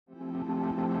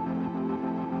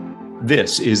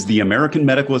This is the American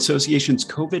Medical Association's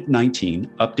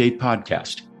COVID-19 Update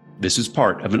Podcast. This is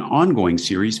part of an ongoing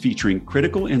series featuring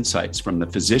critical insights from the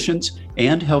physicians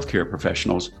and healthcare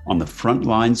professionals on the front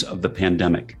lines of the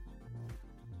pandemic.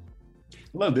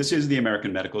 Hello, this is the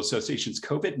American Medical Association's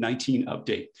COVID-19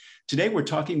 Update. Today, we're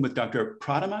talking with Dr.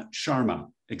 Pratima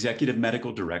Sharma, Executive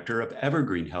Medical Director of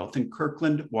Evergreen Health in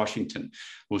Kirkland, Washington.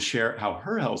 We'll share how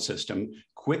her health system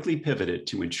quickly pivoted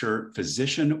to ensure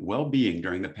physician well-being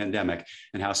during the pandemic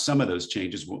and how some of those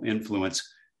changes will influence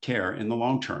care in the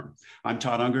long term. I'm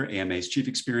Todd Unger, AMA's Chief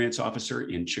Experience Officer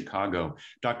in Chicago.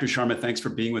 Dr. Sharma, thanks for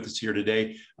being with us here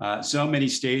today. So many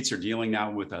states are dealing now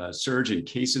with a surge in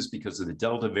cases because of the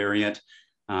Delta variant.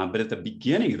 But at the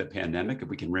beginning of the pandemic, if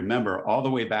we can remember all the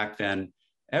way back then,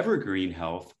 Evergreen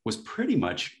Health was pretty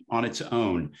much on its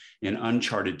own in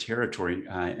uncharted territory.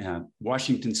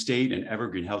 Washington State and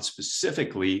Evergreen Health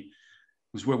specifically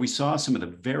was where we saw some of the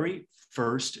very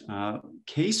first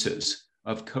cases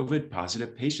of COVID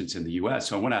positive patients in the US.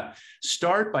 So I want to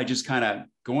start by just kind of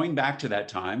going back to that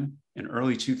time in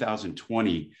early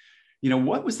 2020.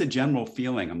 What was the general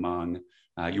feeling among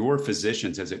your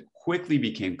physicians as it quickly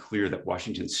became clear that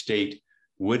Washington State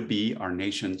would be our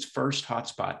nation's first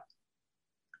hotspot?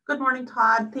 Good morning,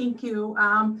 Todd. Thank you.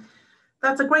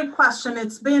 That's a great question.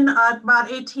 It's been about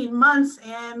 18 months,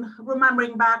 and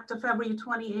remembering back to February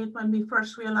 28th when we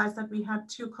first realized that we had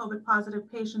 2 COVID positive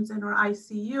patients in our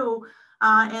ICU,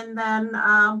 and then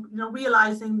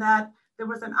realizing that there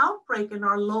was an outbreak in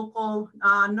our local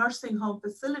nursing home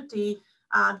facility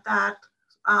that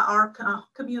our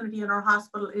community and our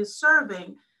hospital is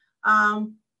serving.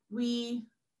 We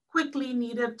quickly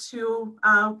needed to,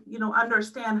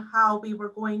 understand how we were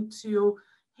going to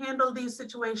handle these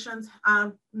situations,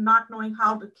 not knowing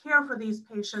how to care for these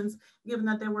patients, given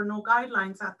that there were no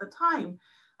guidelines at the time.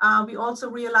 We also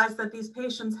realized that these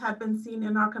patients had been seen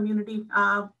in our community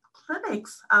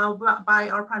clinics by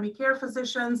our primary care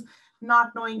physicians,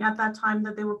 not knowing at that time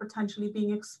that they were potentially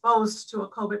being exposed to a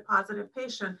COVID positive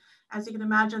patient. As you can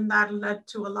imagine, that led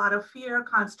to a lot of fear,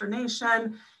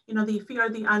 consternation, the fear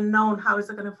of the unknown. How is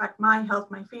it going to affect my health,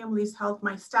 my family's health,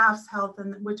 my staff's health,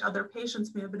 and which other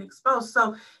patients may have been exposed?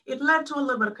 So it led to a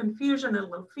little bit of confusion, a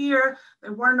little fear.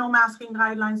 There were no masking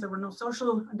guidelines. There were no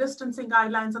social distancing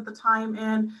guidelines at the time.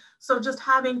 And so just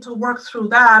having to work through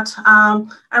that,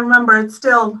 I remember it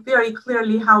still very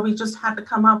clearly how we just had to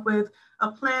come up with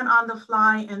a plan on the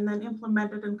fly and then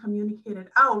implement it and communicate it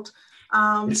out.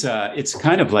 It's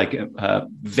kind of like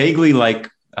vaguely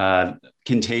like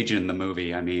Contagion, the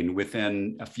movie. I mean,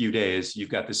 within a few days, you've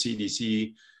got the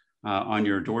CDC on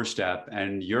your doorstep,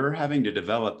 and you're having to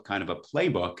develop kind of a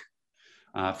playbook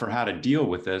for how to deal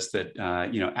with this that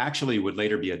actually would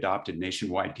later be adopted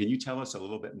nationwide. Can you tell us a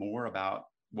little bit more about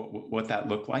what that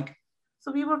looked like?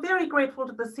 So we were very grateful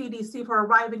to the CDC for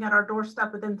arriving at our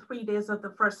doorstep within 3 days of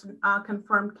the first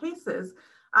confirmed cases.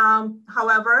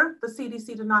 However, the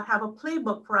CDC did not have a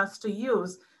playbook for us to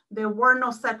use. There were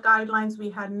no set guidelines. We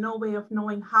had no way of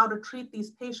knowing how to treat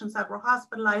these patients that were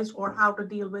hospitalized or how to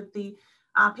deal with the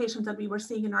patients that we were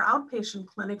seeing in our outpatient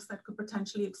clinics that could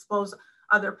potentially expose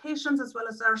other patients as well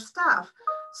as our staff.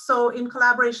 So in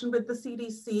collaboration with the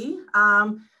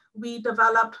CDC, we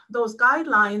developed those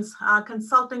guidelines,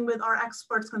 consulting with our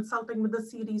experts, consulting with the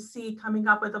CDC, coming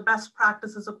up with a best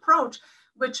practices approach,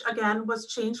 which again was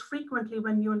changed frequently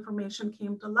when new information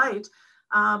came to light.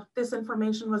 This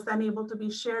information was then able to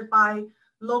be shared by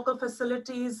local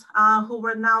facilities who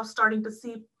were now starting to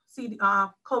see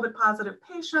COVID positive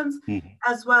patients,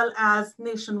 as well as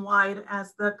nationwide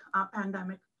as the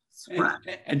pandemic spread.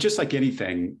 And just like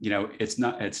anything, it's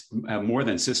more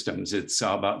than systems. It's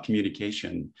all about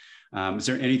communication. Is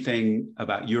there anything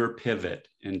about your pivot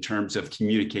in terms of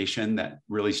communication that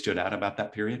really stood out about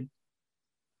that period?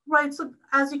 Right. So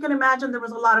as you can imagine, there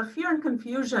was a lot of fear and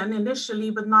confusion initially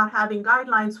with not having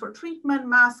guidelines for treatment,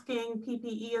 masking,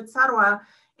 PPE, et cetera.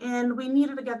 And we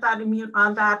needed to get that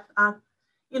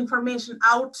information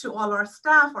out to all our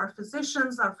staff, our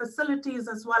physicians, our facilities,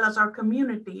 as well as our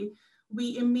community.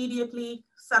 We immediately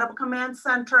set up a command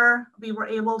center. We were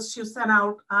able to send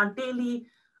out daily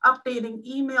updating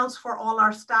emails for all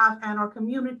our staff and our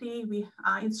community. We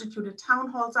instituted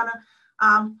town halls on a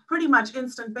pretty much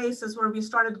instant basis where we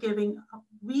started giving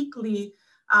weekly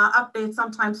updates,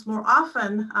 sometimes more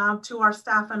often, to our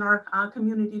staff and our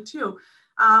community too.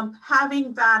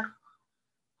 Having that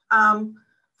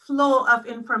flow of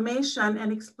information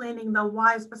and explaining the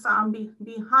whys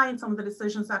behind some of the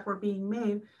decisions that were being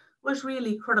made was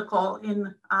really critical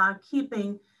in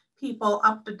keeping people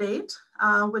up to date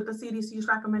with the CDC's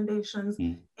recommendations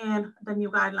and the new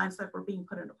guidelines that were being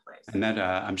put into place. And that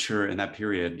I'm sure in that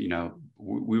period,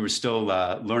 we were still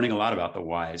learning a lot about the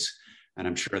whys. And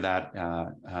I'm sure that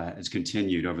has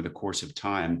continued over the course of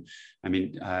time. I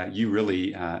mean, you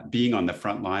really, being on the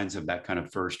front lines of that kind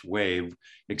of first wave,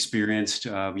 experienced,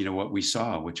 what we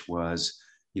saw, which was,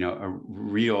 a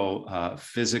real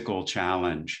physical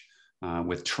challenge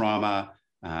with trauma,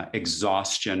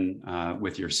 exhaustion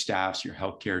with your staffs, your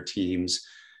healthcare teams.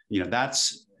 We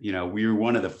were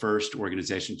one of the first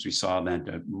organizations we saw then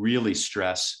to really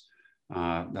stress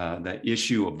the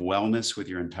issue of wellness with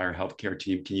your entire healthcare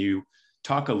team. Can you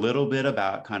talk a little bit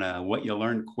about kind of what you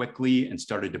learned quickly and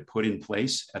started to put in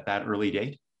place at that early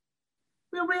date?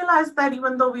 We realized that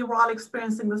even though we were all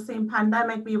experiencing the same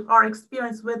pandemic, our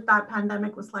experience with that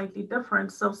pandemic was slightly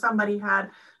different. So if somebody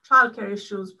had childcare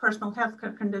issues, personal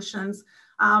healthcare conditions,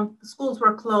 schools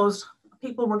were closed,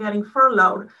 people were getting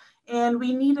furloughed, and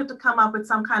we needed to come up with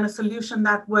some kind of solution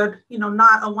that would,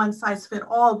 not a one size fit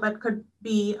all, but could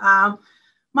be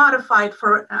modified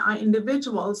for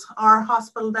individuals. Our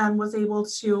hospital then was able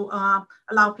to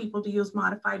allow people to use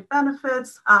modified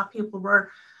benefits. People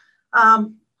were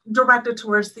directed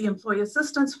towards the employee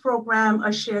assistance program.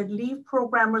 A shared leave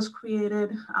program was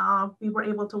created. We were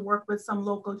able to work with some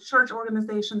local church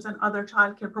organizations and other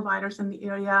childcare providers in the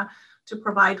area to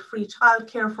provide free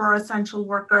childcare for our essential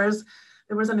workers.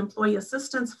 There was an employee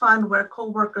assistance fund where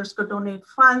co-workers could donate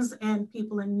funds and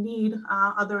people in need,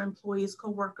 other employees,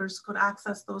 co-workers could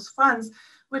access those funds,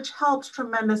 which helped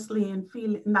tremendously in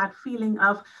that feeling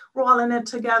of we're all in it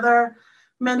together.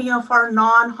 Many of our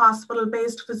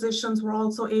non-hospital-based physicians were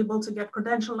also able to get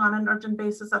credentialed on an urgent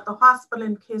basis at the hospital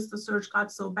in case the surge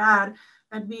got so bad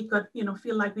that we could,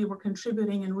 feel like we were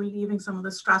contributing and relieving some of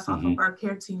the stress off of our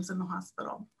care teams in the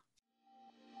hospital.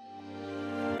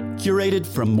 Curated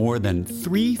from more than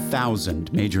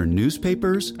 3,000 major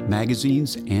newspapers,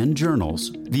 magazines, and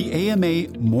journals, the AMA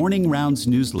Morning Rounds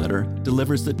newsletter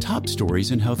delivers the top stories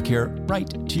in healthcare right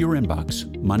to your inbox,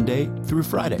 Monday through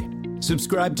Friday.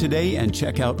 Subscribe today and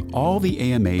check out all the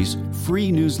AMA's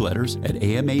free newsletters at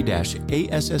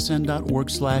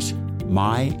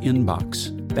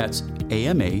ama-assn.org/myinbox. That's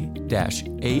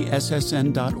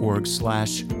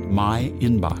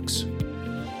ama-assn.org/myinbox.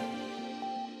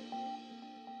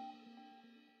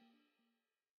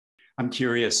 I'm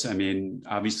curious. I mean,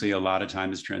 obviously, a lot of time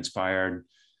has transpired.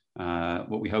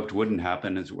 What we hoped wouldn't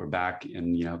happen is we're back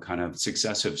in, kind of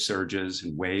successive surges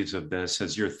and waves of this.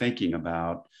 As you're thinking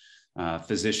about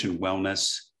physician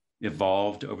wellness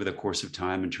evolved over the course of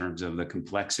time in terms of the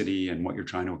complexity and what you're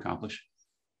trying to accomplish?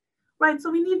 Right.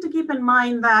 So we need to keep in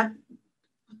mind that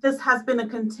this has been a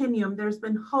continuum. There's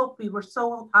been hope. We were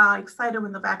so excited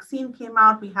when the vaccine came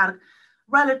out. We had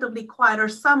relatively quieter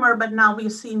summer, but now we're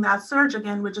seeing that surge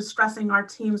again, which is stressing our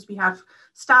teams. We have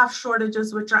staff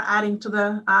shortages, which are adding to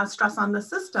the stress on the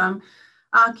system.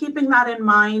 Keeping that in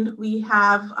mind, we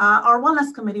have our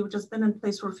wellness committee, which has been in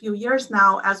place for a few years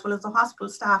now, as well as the hospital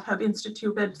staff have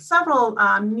instituted several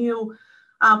new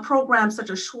programs such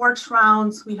as Schwartz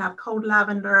rounds. We have Code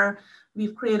Lavender.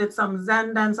 We've created some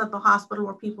Zen dens at the hospital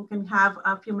where people can have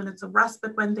a few minutes of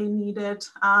respite when they need it.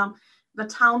 The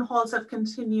town halls have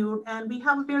continued, and we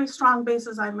have a very strong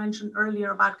basis, I mentioned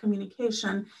earlier, about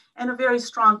communication and a very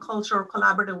strong culture of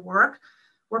collaborative work.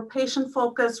 We're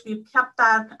patient-focused. We've kept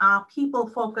that people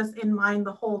focus in mind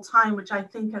the whole time, which I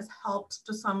think has helped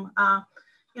to some, a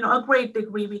great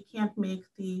degree. We can't make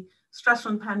the stress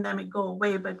from the pandemic go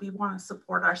away, but we want to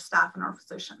support our staff and our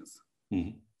physicians.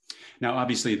 Mm-hmm. Now,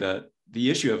 obviously, the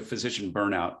issue of physician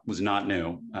burnout was not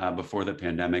new before the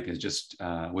pandemic. It just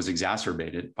was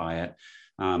exacerbated by it.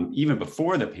 Even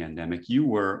before the pandemic, you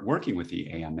were working with the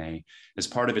AMA as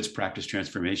part of its practice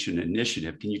transformation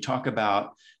initiative. Can you talk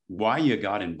about why you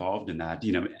got involved in that?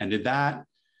 And did that,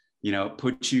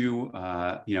 put you,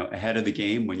 ahead of the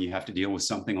game when you have to deal with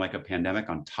something like a pandemic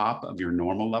on top of your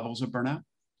normal levels of burnout?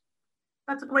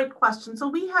 That's a great question. So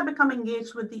we had become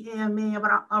engaged with the AMA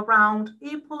around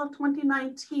April of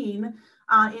 2019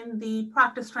 in the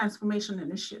Practice Transformation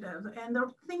Initiative. And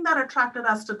the thing that attracted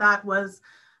us to that was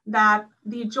that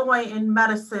the joy in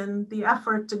medicine, the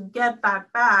effort to get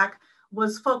that back,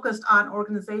 was focused on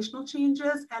organizational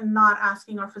changes and not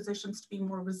asking our physicians to be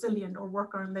more resilient or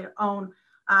work on their own,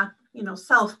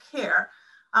 self-care.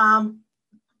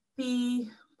 The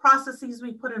processes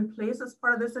we put in place as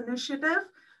part of this initiative,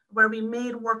 where we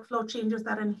made workflow changes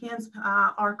that enhanced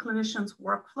our clinicians'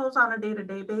 workflows on a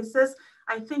day-to-day basis,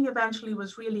 I think eventually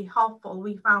was really helpful.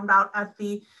 We found out at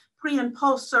the pre and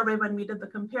post survey when we did the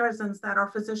comparisons that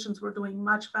our physicians were doing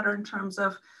much better in terms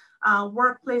of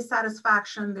workplace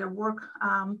satisfaction, their work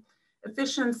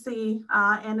efficiency,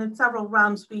 and in several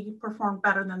realms, we performed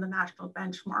better than the national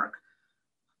benchmark.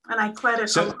 And I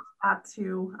credit a lot of that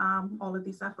to all of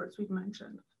these efforts we've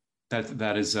mentioned.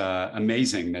 That is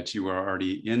amazing that you are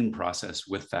already in process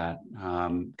with that.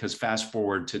 Because fast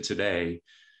forward to today,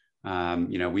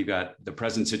 we've got the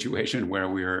present situation where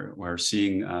we're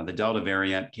seeing the Delta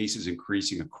variant cases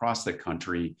increasing across the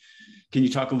country. Can you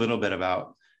talk a little bit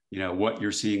about what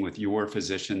you're seeing with your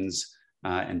physicians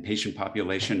and patient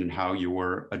population and how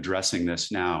you're addressing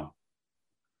this now?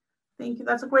 Thank you.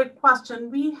 That's a great question.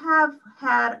 We have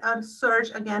had a surge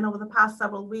again over the past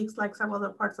several weeks, like several other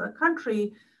parts of the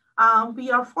country. We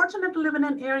are fortunate to live in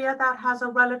an area that has a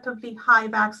relatively high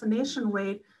vaccination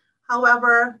rate.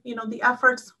 However, the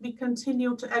efforts, we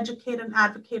continue to educate and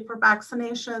advocate for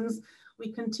vaccinations.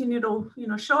 We continue to,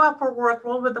 show up for work,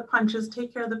 roll with the punches,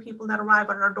 take care of the people that arrive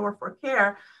at our door for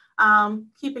care,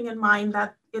 keeping in mind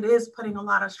that it is putting a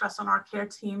lot of stress on our care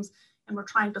teams, and we're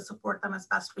trying to support them as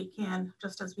best we can,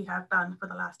 just as we have done for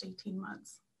the last 18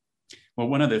 months. Well,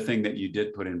 one other thing that you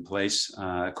did put in place,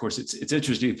 of course, it's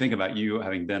interesting to think about you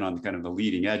having been on kind of the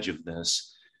leading edge of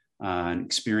this and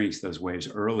experienced those waves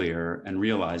earlier and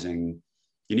realizing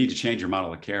you need to change your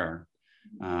model of care,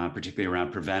 particularly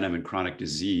around preventive and chronic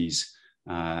disease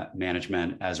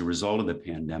management as a result of the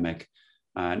pandemic.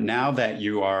 Now that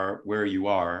you are where you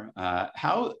are,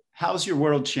 how's your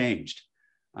world changed?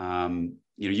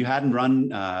 You hadn't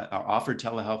run or offered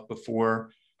telehealth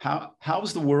before.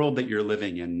 How's the world that you're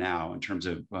living in now in terms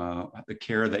of the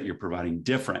care that you're providing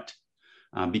different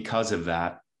because of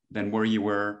that than where you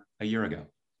were a year ago?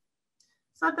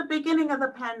 So at the beginning of the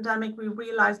pandemic, we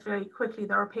realized very quickly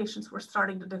that our patients were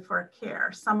starting to defer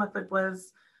care. Some of it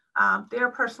was their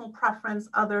personal preference.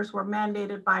 Others were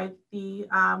mandated by the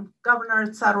governor,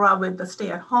 et cetera, with the stay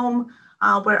at home,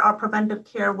 where our preventive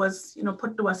care was,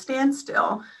 put to a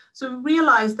standstill. So we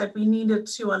realized that we needed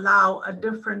to allow a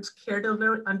different care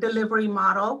delivery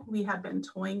model. We had been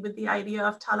toying with the idea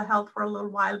of telehealth for a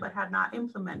little while, but had not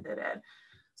implemented it.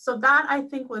 So that, I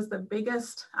think, was the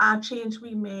biggest change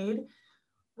we made.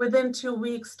 Within 2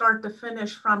 weeks, start to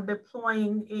finish, from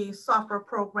deploying a software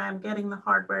program, getting the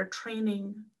hardware,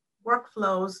 training,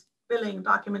 workflows, billing,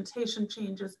 documentation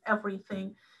changes,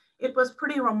 everything. It was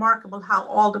pretty remarkable how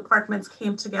all departments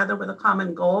came together with a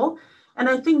common goal. And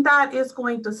I think that is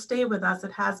going to stay with us.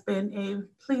 It has been a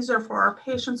pleaser for our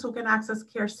patients who can access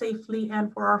care safely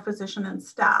and for our physician and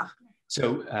staff.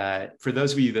 So for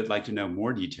those of you that like to know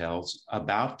more details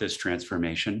about this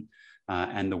transformation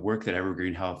and the work that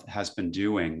Evergreen Health has been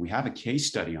doing, we have a case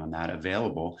study on that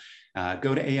available.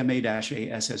 Go to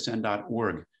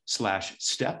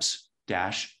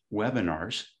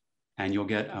ama-assn.org/steps-webinars, and you'll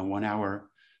get a 1 hour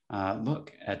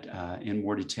look at in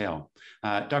more detail.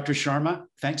 Dr. Sharma,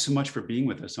 thanks so much for being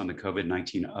with us on the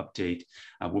COVID-19 update.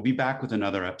 We'll be back with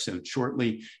another episode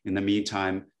shortly. In the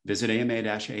meantime, visit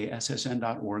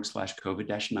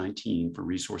ama-assn.org/COVID-19 for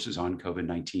resources on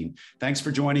COVID-19. Thanks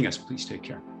for joining us. Please take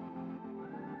care.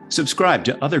 Subscribe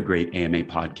to other great AMA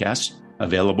podcasts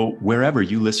available wherever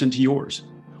you listen to yours,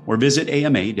 or visit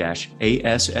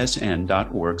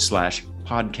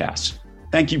ama-assn.org/podcasts.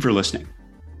 Thank you for listening.